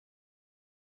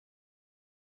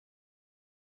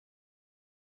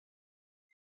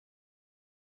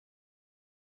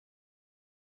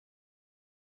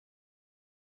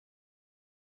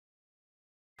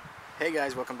Hey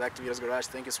guys, welcome back to VITO'S Garage.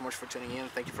 Thank you so much for tuning in.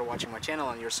 Thank you for watching my channel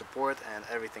and your support and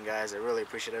everything, guys. I really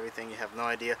appreciate everything. You have no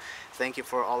idea. Thank you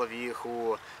for all of you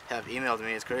who have emailed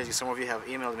me. It's crazy. Some of you have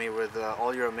emailed me with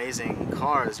all your amazing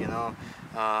cars, you know.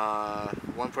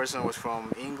 One person was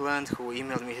from England who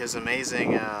emailed me his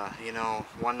amazing,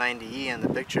 190E and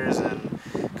the pictures and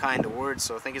kind words.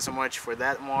 So thank you so much for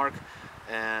that, Mark.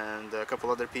 And a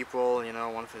couple other people, you know,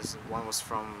 one was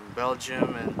from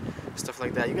Belgium and stuff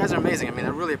like that. You guys are amazing. I mean, I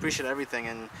really appreciate everything.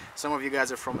 And some of you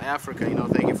guys are from Africa, you know.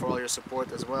 Thank you for all your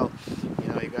support as well.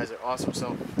 You know, you guys are awesome.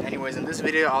 So anyways, in this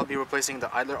video I'll be replacing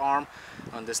the idler arm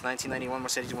on this 1991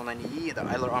 Mercedes 190E. The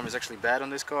idler arm is actually bad on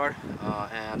this car,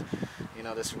 and you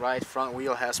know, this right front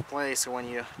wheel has play, so when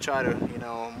you try to, you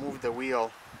know, move the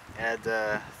wheel at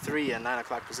 3 and 9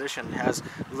 o'clock position,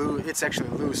 it's actually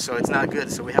loose, so it's not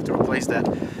good, so we have to replace that.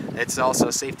 It's also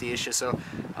a safety issue. So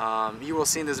you will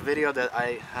see in this video that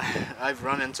I've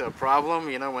run into a problem,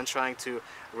 you know, when trying to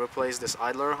replace this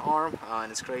idler arm,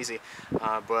 and it's crazy.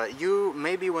 But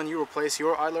maybe when you replace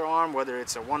your idler arm, whether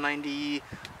it's a 190,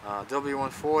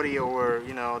 W140, or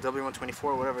you know,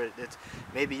 W124, whatever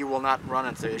maybe you will not run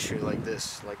into an issue like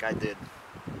this, like I did.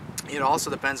 It also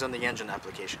depends on the engine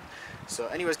application. So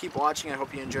anyways, keep watching. I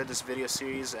hope you enjoyed this video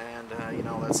series, and you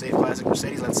know, let's save classic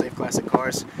Mercedes, let's save classic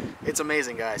cars. It's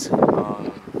amazing, guys.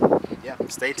 Yeah,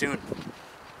 stay tuned.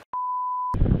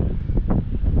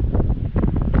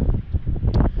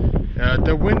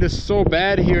 The wind is so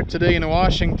bad here today in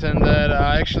Washington that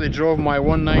I actually drove my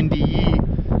 190E,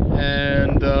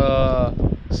 and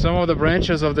some of the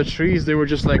branches of the trees, they were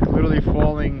just like literally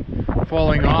falling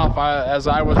off as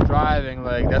I was driving.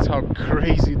 Like, that's how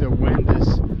crazy the wind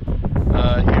is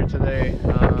here today.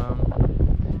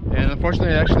 And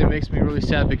unfortunately, it actually makes me really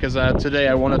sad, because today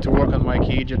I wanted to work on my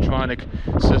Key-Jetronic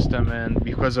system, and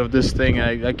because of this thing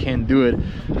I can't do it.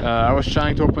 I was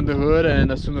trying to open the hood,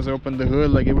 and as soon as I opened the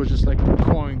hood, like, it was just like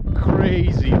going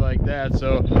crazy like that.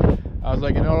 So I was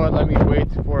like, you know what, let me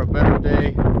wait for a better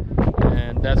day,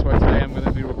 and that's why today I'm going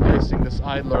to be replacing this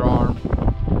idler arm.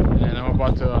 And I'm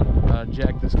about to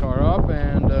jack this car up,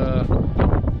 and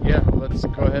yeah, let's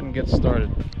go ahead and get started.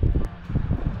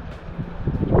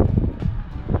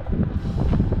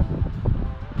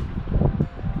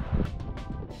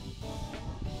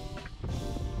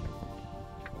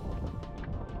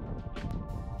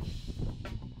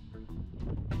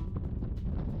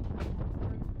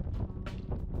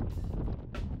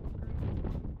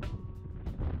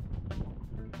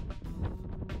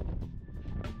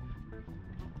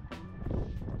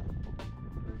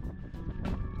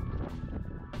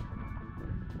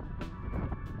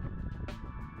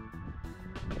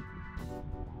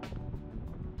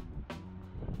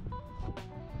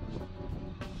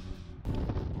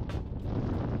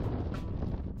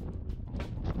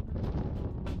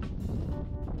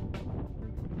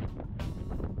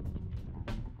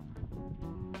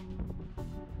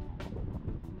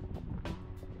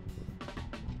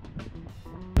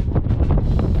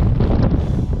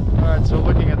 So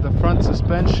looking at the front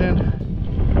suspension,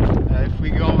 if we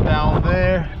go down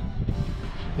there,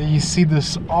 then you see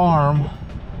this arm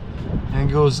and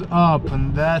it goes up,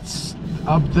 and that's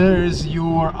up there is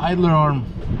your idler arm.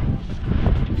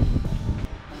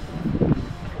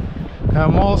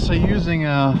 I'm also using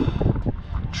a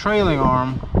trailing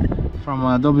arm from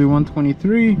a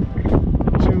W123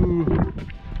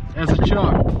 as a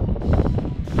chock.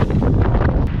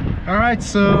 Alright,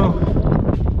 so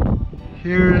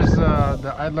here's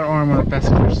the idler arm on the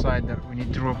passenger side that we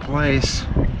need to replace.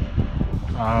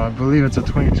 I believe it's a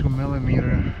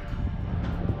 22mm,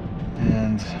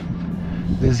 and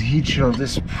this heat shield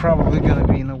is probably gonna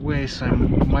be in the way, so I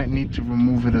might need to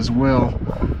remove it as well.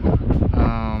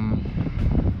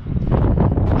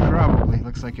 Probably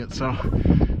looks like it. So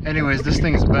anyways, this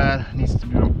thing is bad, it needs to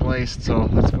be replaced, so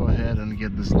let's go ahead and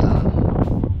get this done.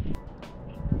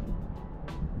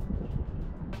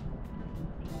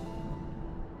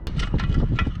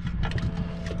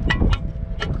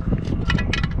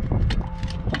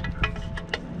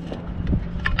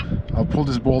 I'll pull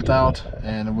this bolt out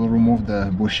and we'll remove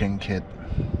the bushing kit.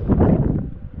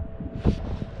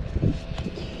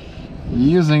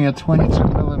 Using a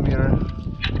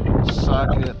 22mm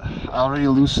socket. I already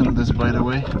loosened this, by the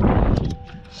way,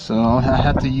 so I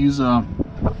had to use a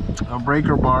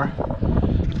breaker bar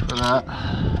for that.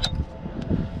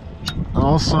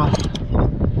 Also,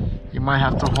 you might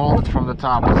have to hold it from the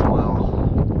top as well.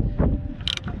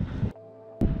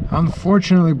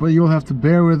 Unfortunately, but you'll have to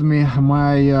bear with me,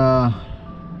 my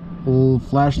little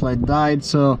flashlight died,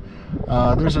 so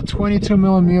there's a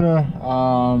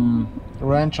 22mm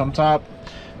wrench on top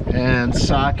and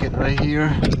socket right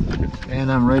here,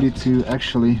 and I'm ready to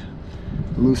actually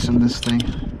loosen this thing.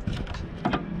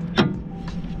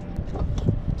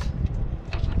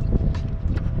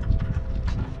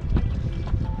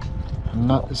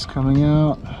 Nut is coming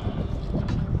out.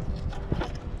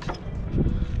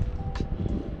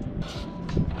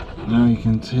 Now you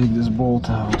can take this bolt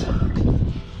out.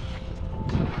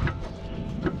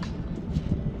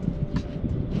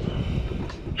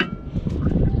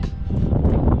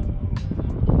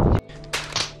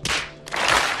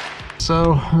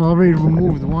 So I already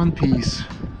removed one piece.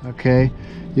 Okay,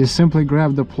 you simply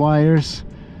grab the pliers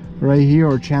right here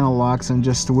or channel locks and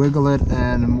just wiggle it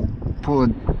and pull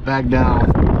it back down.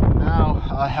 Now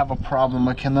I have a problem.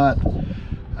 I cannot,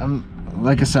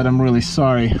 like I said, I'm really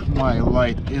sorry my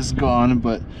light is gone,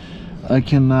 but I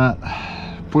cannot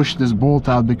push this bolt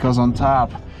out because on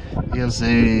top is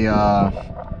a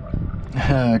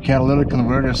catalytic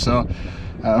converter. So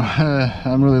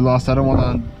I'm really lost. I don't want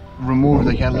to remove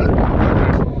the catalytic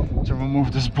converter to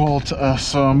remove this bolt,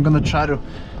 so I'm gonna try to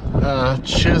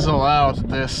chisel out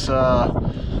this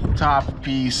top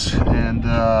piece, and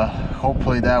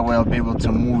hopefully that way I'll be able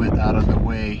to move it out of the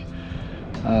way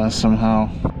somehow.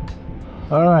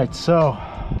 Alright, so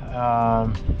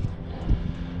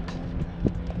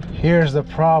here's the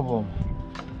problem.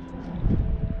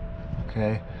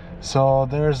 Okay, so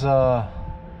there's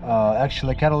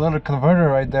actually a catalytic converter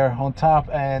right there on top,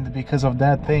 and because of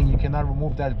that thing you cannot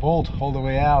remove that bolt all the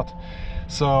way out.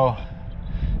 So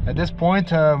at this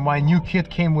point my new kit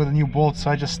came with a new bolt,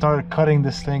 so I just started cutting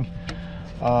this thing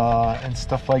and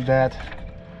stuff like that.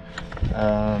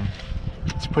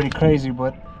 It's pretty crazy,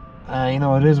 but you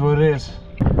know, it is what it is.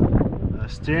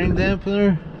 Steering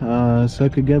dampener, so I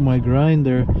could get my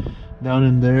grinder down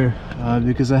in there,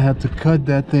 because I had to cut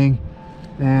that thing,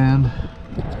 and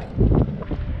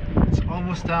it's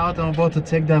almost out. I'm about to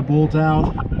take that bolt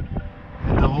out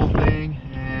and the whole thing,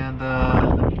 and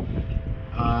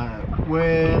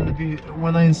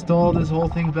when I install this whole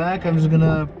thing back, I'm just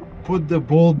gonna put the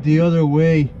bolt the other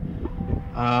way,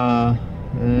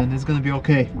 and it's gonna be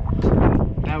okay.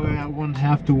 That way I won't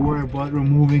have to worry about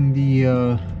removing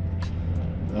the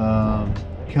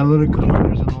catalytic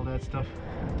converters and all that stuff.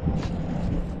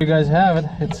 You guys have it,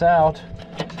 it's out.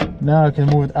 Now I can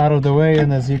move it out of the way,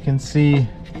 and as you can see,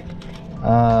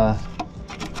 I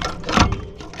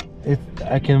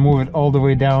can move it all the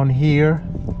way down here.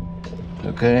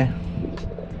 Okay,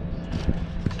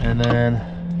 and then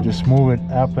just move it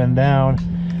up and down,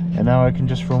 and now I can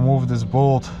just remove this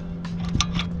bolt.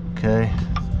 Okay,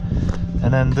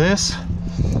 and then this,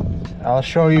 I'll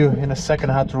show you in a second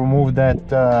how to remove that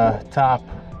top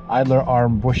idler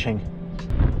arm bushing.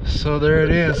 So there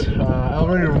it is. I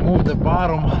already removed the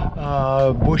bottom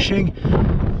bushing.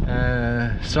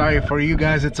 Sorry for you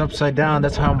guys, it's upside down.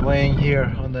 That's how I'm laying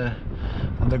here on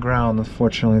the ground.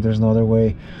 Unfortunately, there's no other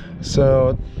way.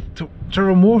 So to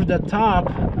remove the top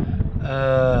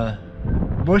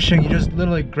bushing, you just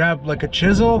literally grab like a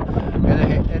chisel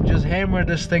and just hammer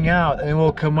this thing out, and it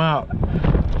will come out.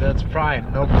 That's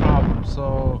fine, no problem.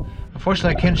 So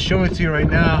unfortunately I can't show it to you right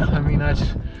now. I mean,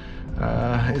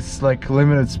 it's like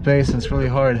limited space and it's really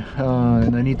hard,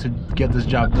 and I need to get this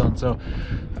job done. So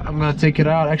I'm gonna take it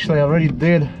out. Actually, I already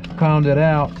did pound it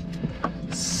out,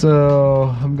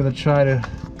 so I'm gonna try to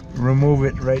remove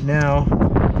it right now.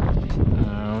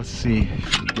 Let's see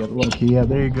if we get lucky. Yeah,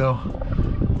 there you go.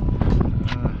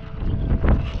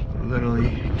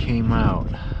 Literally came out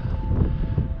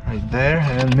right there,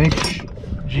 and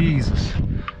Jesus.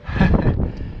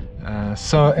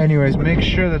 So anyways, make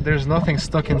sure that there's nothing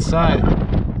stuck inside,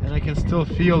 and I can still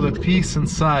feel the piece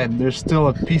inside. There's still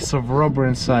a piece of rubber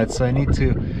inside, so I need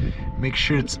to make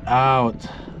sure it's out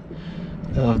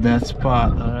of that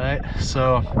spot. All right,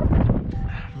 so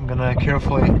I'm gonna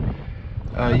carefully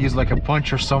use like a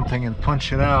punch or something and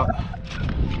punch it out.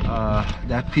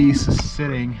 That piece is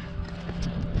sitting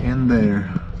in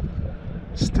there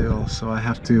still, so I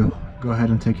have to go ahead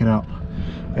and take it out,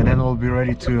 and then we'll be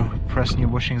ready to press new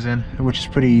bushings in, which is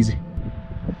pretty easy.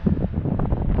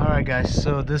 Alright guys,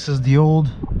 so this is the old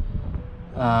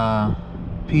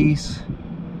piece.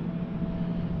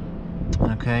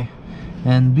 Okay,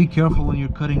 and be careful when you're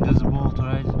cutting this bolt,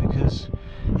 right, because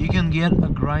you can get a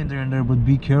grinder in there, but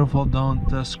be careful,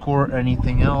 don't score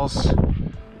anything else.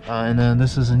 And then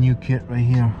this is a new kit right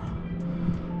here.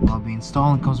 I'll be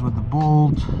installing. Comes with the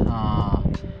bolt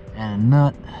and a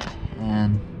nut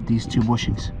and these two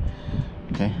bushings.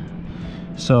 Okay,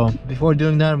 so before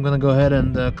doing that, I'm gonna go ahead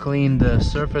and clean the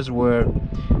surface where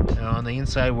on the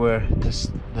inside where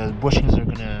the bushings are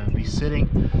gonna be sitting,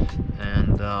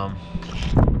 and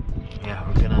yeah,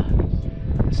 we're gonna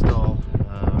install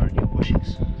our new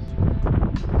bushings.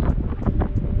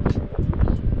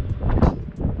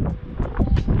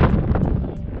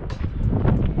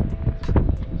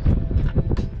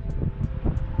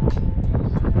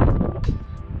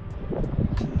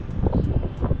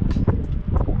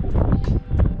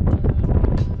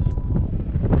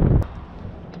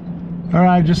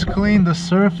 I just cleaned the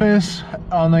surface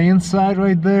on the inside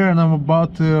right there, and I'm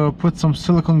about to put some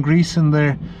silicone grease in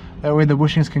there. That way the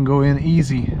bushings can go in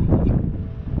easy.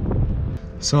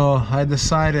 So I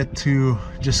decided to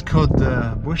just coat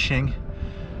the bushing,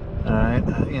 alright,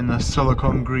 in the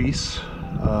silicone grease,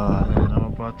 and I'm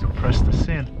about to press this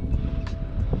in.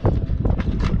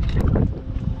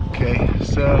 Okay,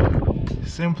 so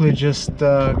simply just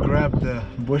grab the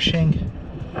bushing,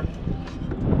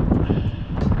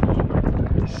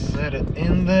 set it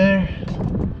in there.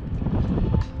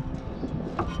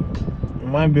 It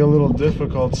might be a little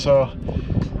difficult, so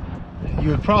you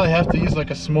would probably have to use like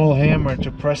a small hammer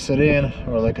to press it in,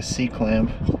 or like a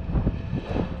C-clamp.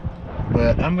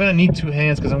 But I'm gonna need two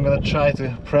hands because I'm gonna try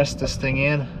to press this thing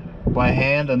in by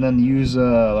hand and then use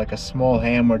like a small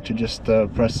hammer to just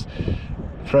press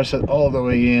it all the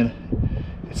way in.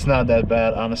 It's not that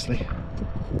bad, honestly.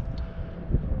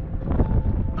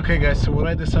 Okay guys, so what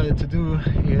I decided to do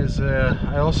is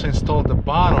I also installed the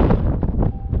bottom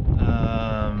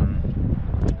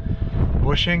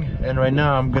bushing, and right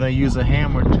now I'm gonna use a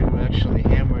hammer to actually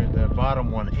hammer the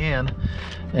bottom one in,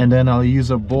 and then I'll use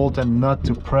a bolt and nut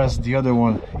to press the other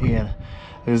one in,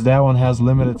 because that one has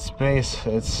limited space.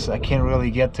 I can't really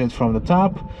get to it from the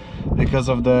top because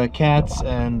of the cats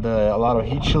and a lot of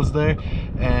heat shields there,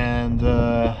 and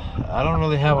I don't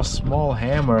really have a small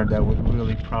hammer that would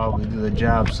really probably do the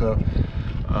job. So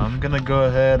I'm gonna go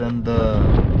ahead and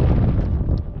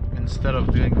instead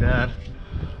of doing that,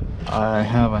 I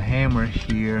have a hammer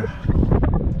here.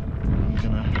 I'm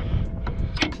gonna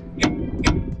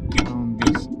pound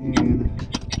this in.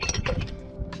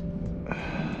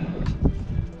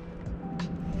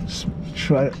 Just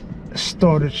try to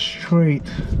start it straight.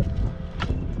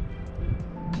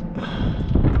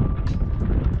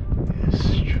 As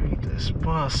straight as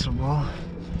possible.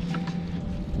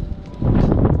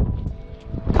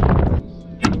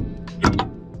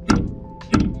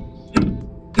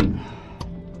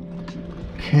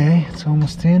 Okay, it's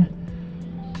almost in.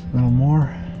 A little more.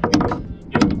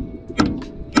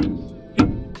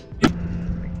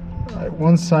 Alright,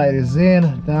 one side is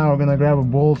in. Now we're gonna grab a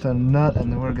bolt and nut,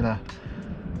 and then we're gonna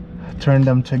turn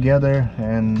them together,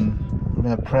 and we're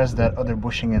gonna press that other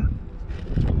bushing in.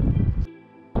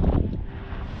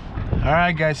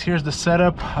 Alright guys, here's the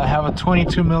setup. I have a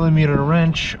 22mm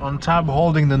wrench on top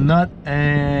holding the nut,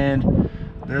 and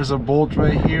there's a bolt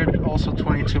right here, also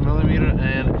 22mm,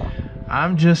 and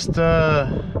I'm just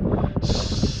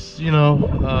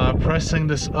pressing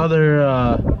this other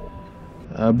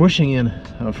bushing in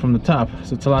from the top,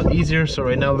 so it's a lot easier. So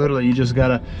right now literally you just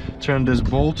gotta turn this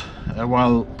bolt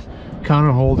while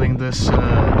counter holding this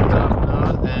top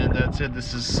nut, and that's it.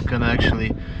 This is gonna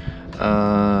actually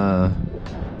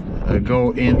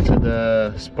go into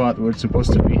the spot where it's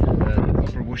supposed to be, the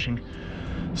upper bushing.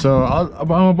 So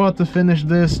I'm about to finish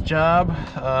this job.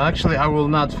 Actually, I will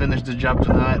not finish the job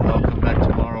tonight. I'll come back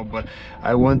tomorrow, but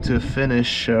I want to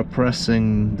finish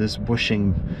pressing this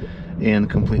bushing in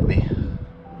completely.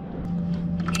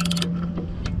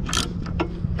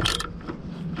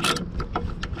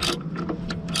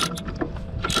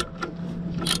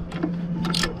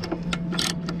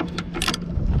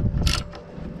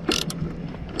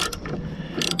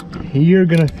 You're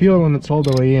gonna feel when it's all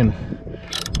the way in.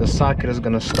 The socket is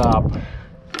gonna stop.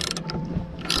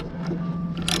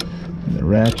 The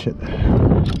ratchet.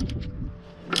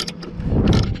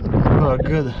 Oh, a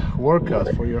good workout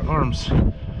for your arms.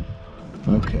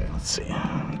 Okay, let's see.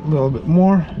 A little bit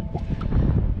more.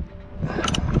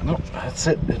 Nope, that's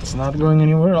it. It's not going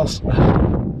anywhere else.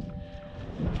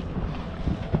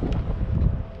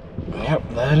 Yep,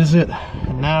 that is it.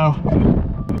 Now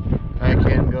I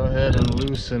can go ahead and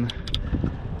loosen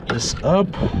this up.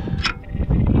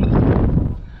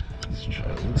 Let's try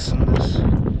to loosen this.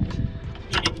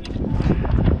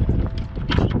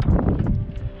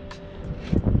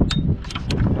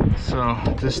 So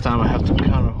this time I have to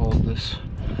counter hold this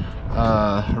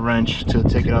wrench to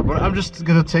take it out, but I'm just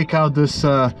gonna take out this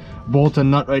bolt and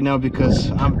nut right now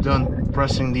because I'm done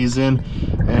pressing these in,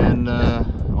 and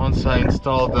once I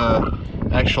install the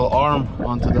actual arm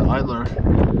onto the idler,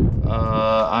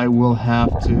 I will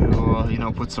have to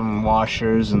put some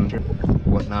washers and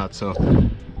whatnot. So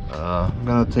I'm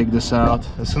gonna take this out.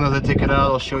 As soon as I take it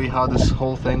out, I'll show you how this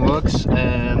whole thing looks,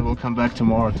 and we'll come back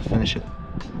tomorrow to finish it.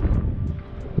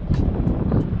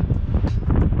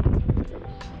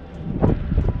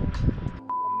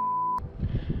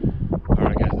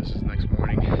 Alright guys, this is next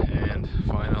morning, and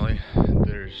finally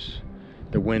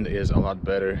the wind is a lot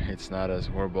better. It's not as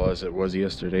horrible as it was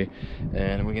yesterday,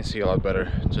 and we can see a lot better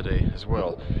today as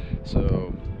well.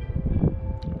 So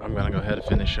I'm gonna go ahead and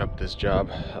finish up this job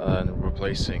and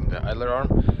replacing the idler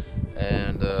arm,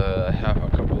 and I have a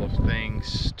couple of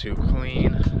things to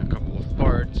clean, a couple of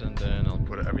parts, and then I'll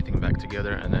put everything back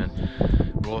together, and then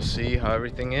we'll see how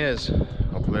everything is.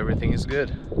 Hopefully everything is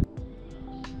good.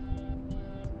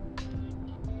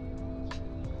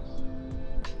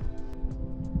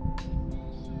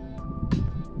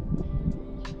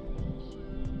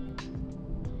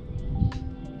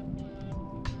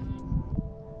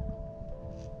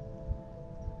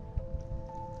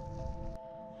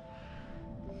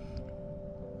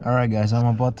 Alright guys, I'm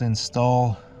about to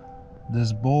install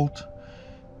this bolt,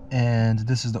 and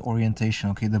this is the orientation.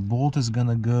 Okay, the bolt is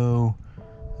gonna go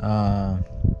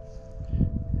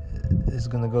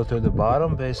through the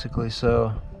bottom basically.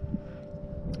 So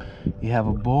you have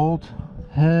a bolt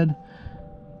head,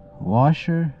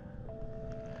 washer,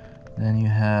 then you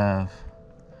have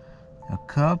a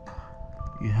cup,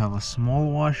 you have a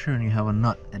small washer, and you have a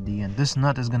nut at the end. This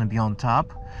nut is gonna be on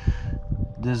top.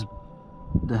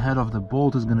 The head of the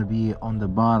bolt is going to be on the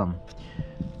bottom,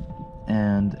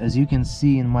 and as you can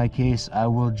see in my case, I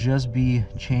will just be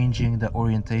changing the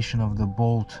orientation of the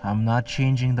bolt. I'm not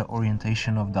changing the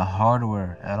orientation of the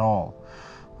hardware at all.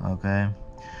 Okay,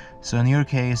 so in your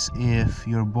case, if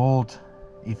your bolt,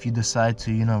 if you decide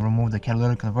to, you know, remove the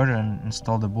catalytic converter and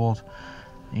install the bolt,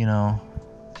 you know,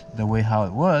 the way how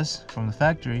it was from the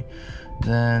factory,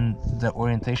 then the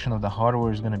orientation of the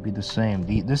hardware is going to be the same.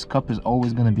 This cup is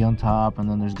always going to be on top, and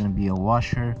then there's going to be a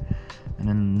washer,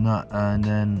 and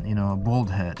then you know, a bolt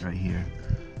head right here,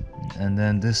 and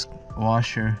then this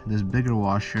washer, this bigger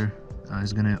washer,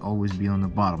 is going to always be on the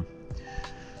bottom.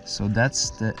 So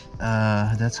that's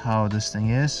how this thing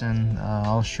is, and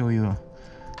I'll show you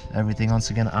everything once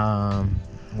again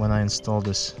when I install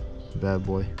this bad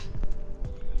boy.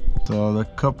 So the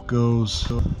cup goes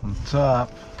on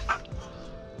top,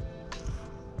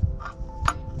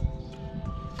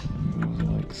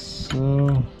 like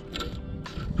so.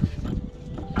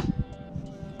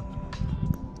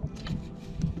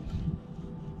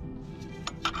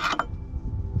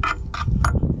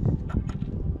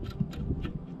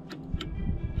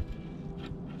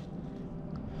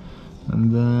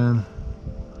 And then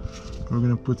we're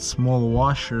gonna put small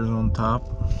washers on top.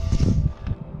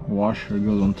 Washer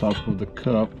goes on top of the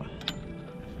cup.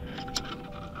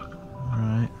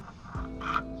 Alright.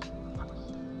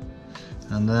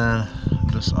 And then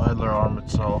this idler arm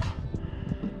itself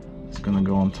is gonna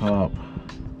go on top.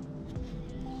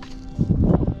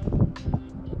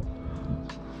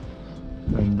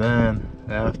 And then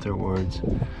afterwards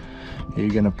you're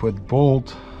gonna put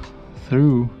bolt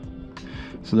through.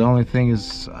 So the only thing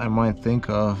is I might think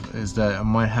of is that I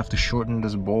might have to shorten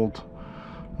this bolt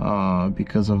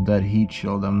because of that heat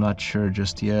shield. I'm not sure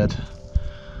just yet,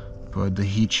 but the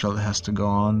heat shield has to go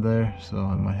on there, so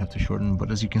I might have to shorten. But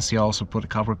as you can see, I also put a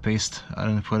copper paste. I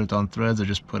didn't put it on threads, I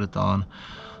just put it on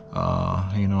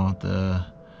you know, the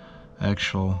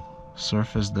actual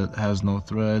surface that has no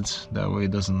threads. That way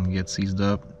it doesn't get seized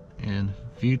up in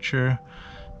future,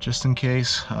 just in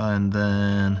case. And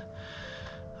then,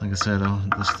 like I said,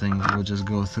 this thing will just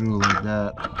go through like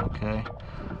that. Okay,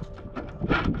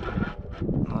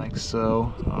 like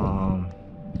so.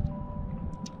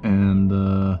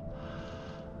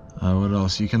 What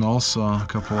else? You can also, a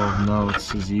couple of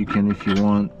notes is you can, if you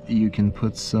want, you can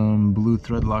put some blue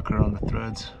thread locker on the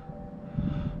threads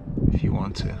if you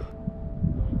want to.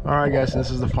 Alright guys,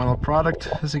 this is the final product.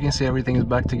 As you can see, everything is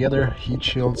back together, heat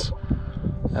shields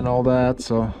and all that,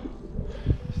 so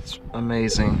it's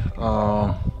amazing.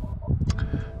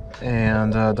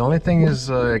 The only thing is,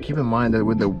 keep in mind that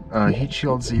with the heat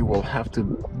shields, you will have to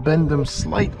bend them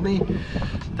slightly.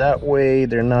 That way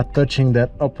they're not touching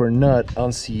that upper nut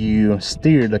once you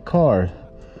steer the car.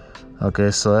 Okay,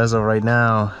 so as of right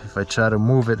now, if I try to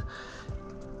move it,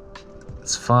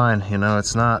 it's fine, you know,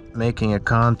 it's not making a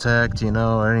contact, you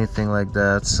know, or anything like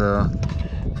that, so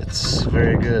it's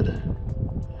very good.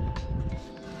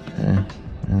 Okay.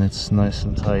 And it's nice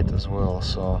and tight as well,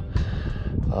 so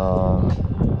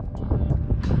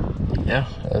yeah,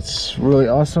 that's really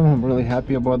awesome. I'm really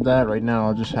happy about that. Right now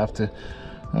I'll just have to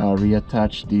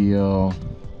reattach the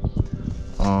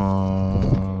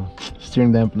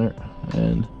steering dampener,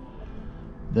 and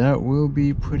that will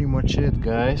be pretty much it,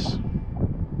 guys.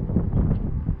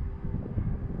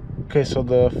 Okay, so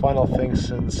the final thing,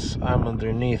 since I'm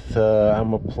underneath,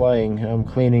 I'm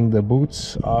cleaning the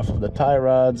boots off of the tie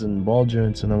rods and ball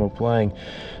joints, and I'm applying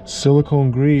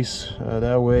silicone grease.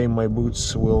 That way my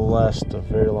boots will last a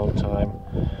very long time.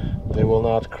 They will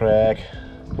not crack,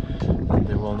 and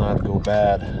they will not go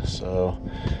bad. So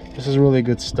this is really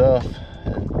good stuff.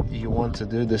 And you want to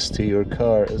do this to your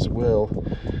car as well,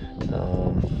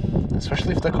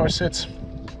 especially if the car sits.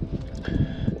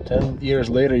 10 years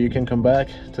later you can come back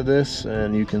to this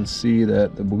and you can see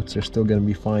that the boots are still gonna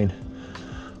be fine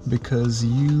because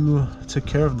you took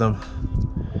care of them.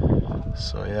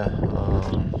 So yeah,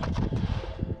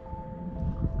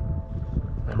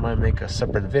 I might make a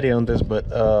separate video on this, but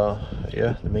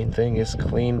yeah, the main thing is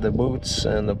clean the boots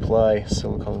and apply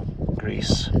silicone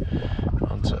grease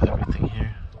onto everything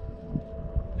here.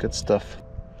 Good stuff.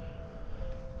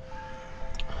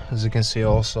 As you can see,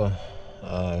 also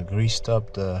greased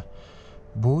up the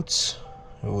boots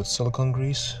with silicone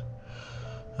grease.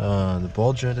 The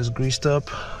ball joint is greased up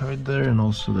right there, and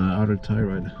also the outer tie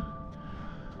rod.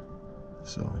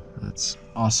 So that's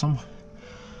awesome.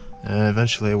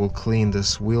 Eventually I will clean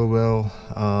this wheel well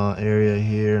area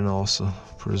here and also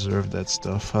preserve that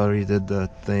stuff. I already did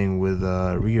that thing with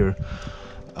rear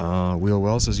wheel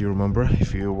wells, as you remember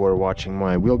if you were watching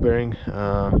my wheel bearing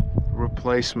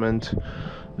replacement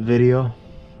video,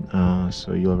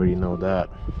 so you already know that.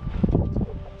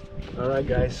 Alright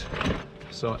guys,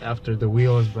 so after the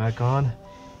wheel is back on,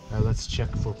 let's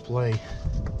check for play.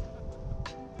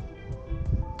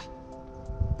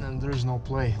 And there's no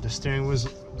play. The steering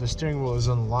wheel is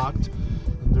unlocked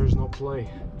and there's no play.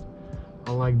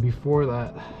 Unlike before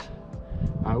that.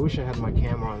 I wish I had my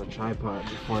camera on the tripod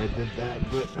before I did that,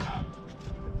 but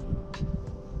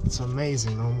it's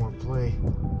amazing, no more play.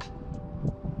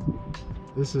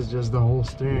 This is just the whole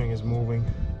steering is moving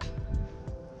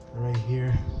right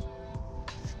here,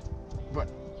 but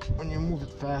when you move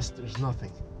it fast there's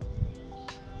nothing.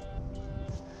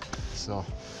 So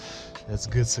that's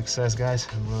good success, guys.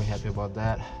 I'm really happy about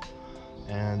that.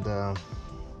 And I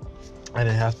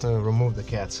didn't have to remove the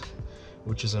cats,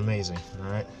 which is amazing.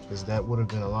 All right, because that would have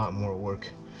been a lot more work,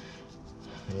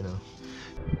 you know.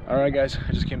 Alright guys,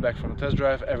 I just came back from a test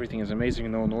drive. Everything is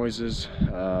amazing, no noises,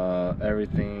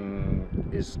 everything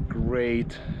is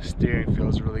great. Steering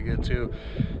feels really good too.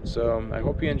 So I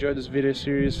hope you enjoyed this video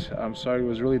series. I'm sorry it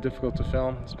was really difficult to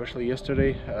film, especially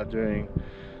yesterday during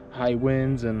high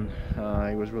winds, and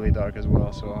it was really dark as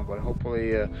well. So but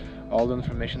hopefully all the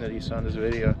information that you saw in this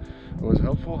video was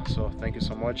helpful. So thank you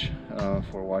so much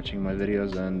for watching my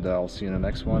videos, and I'll see you in the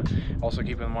next one. Also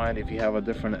keep in mind, if you have a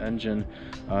different engine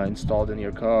installed in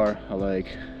your car,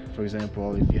 like for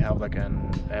example if you have like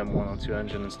an M102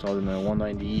 engine installed in a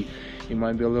 190E, it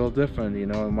might be a little different, you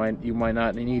know. You might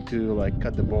not need to like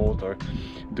cut the bolt or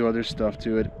do other stuff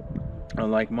to it.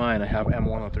 Unlike mine, I have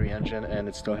M103 engine and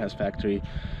it still has factory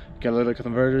catalytic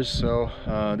converters, so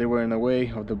they were in the way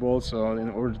of the bolt. So in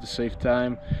order to save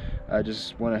time, I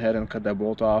just went ahead and cut that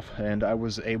bolt off, and I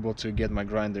was able to get my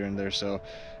grinder in there. So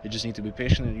you just need to be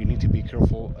patient, and you need to be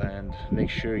careful and make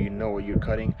sure you know what you're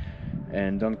cutting,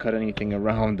 and don't cut anything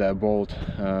around that bolt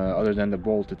other than the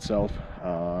bolt itself.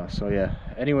 So yeah,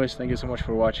 anyways, thank you so much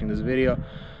for watching this video.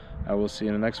 I will see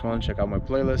you in the next one. Check out my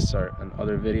playlists and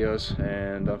other videos,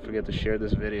 and don't forget to share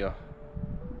this video.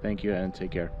 Thank you and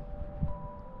take care.